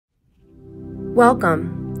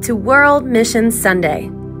Welcome to World Mission Sunday,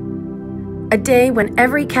 a day when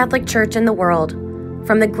every Catholic church in the world,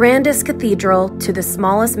 from the grandest cathedral to the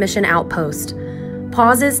smallest mission outpost,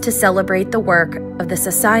 pauses to celebrate the work of the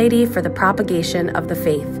Society for the Propagation of the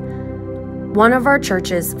Faith, one of our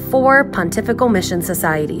church's 4 pontifical mission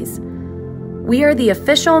societies. We are the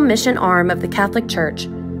official mission arm of the Catholic Church,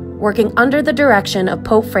 working under the direction of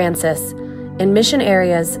Pope Francis in mission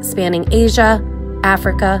areas spanning Asia,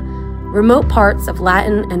 Africa, remote parts of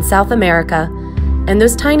Latin and South America, and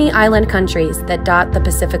those tiny island countries that dot the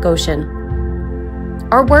Pacific Ocean.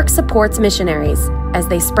 Our work supports missionaries as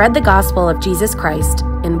they spread the gospel of Jesus Christ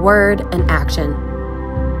in word and action.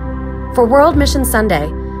 For World Mission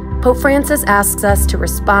Sunday, Pope Francis asks us to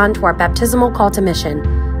respond to our baptismal call to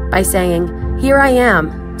mission by saying, "Here I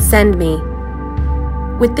am, send me."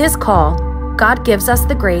 With this call, God gives us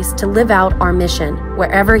the grace to live out our mission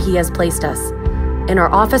wherever He has placed us, in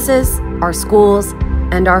our offices, our schools,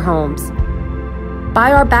 and our homes.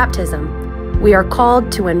 By our baptism, we are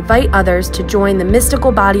called to invite others to join the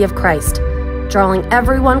mystical body of Christ, drawing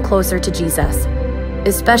everyone closer to Jesus,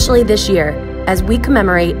 especially this year as we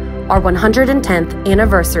commemorate our 110th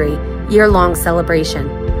anniversary year-long celebration.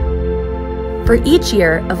 For each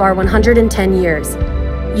year of our 110 years,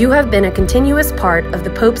 you have been a continuous part of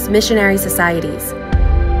the Pope's missionary societies,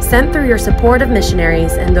 sent through your support of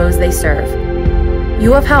missionaries and those they serve.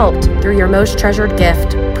 You have helped through your most treasured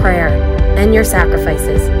gift, prayer, and your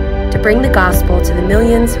sacrifices to bring the gospel to the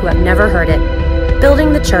millions who have never heard it,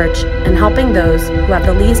 building the church and helping those who have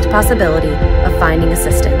the least possibility of finding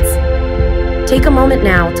assistance. Take a moment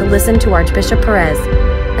now to listen to Archbishop Perez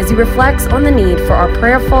as he reflects on the need for our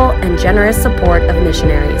prayerful and generous support of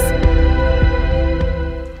missionaries.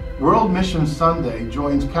 World Mission Sunday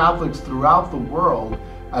joins Catholics throughout the world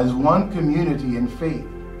as one community in faith.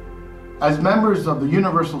 As members of the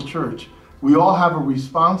Universal Church, we all have a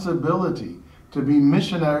responsibility to be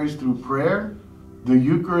missionaries through prayer, the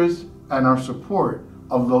Eucharist, and our support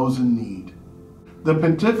of those in need. The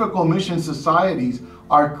Pontifical Mission Societies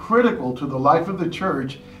are critical to the life of the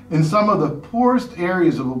Church in some of the poorest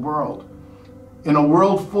areas of the world. In a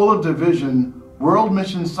world full of division, World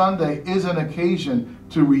Mission Sunday is an occasion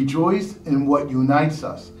to rejoice in what unites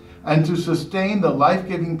us and to sustain the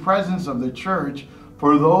life-giving presence of the Church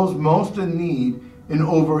for those most in need in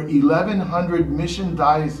over 1,100 mission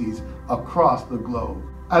dioceses across the globe.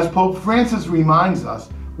 As Pope Francis reminds us,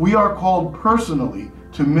 we are called personally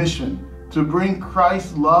to mission, to bring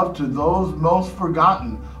Christ's love to those most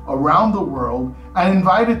forgotten around the world and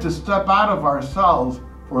invited to step out of ourselves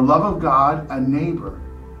for love of God and neighbor.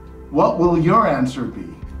 What will your answer be?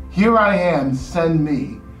 "Here I am, send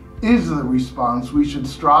me," is the response we should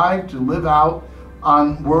strive to live out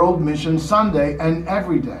on World Mission Sunday and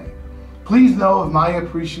every day. Please know of my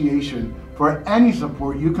appreciation for any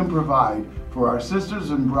support you can provide for our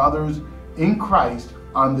sisters and brothers in Christ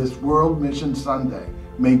on this World Mission Sunday.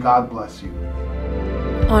 May God bless you.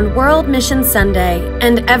 On World Mission Sunday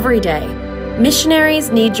and every day,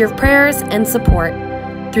 missionaries need your prayers and support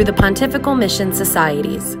through the Pontifical Mission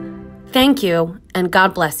Societies. Thank you, and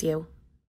God bless you.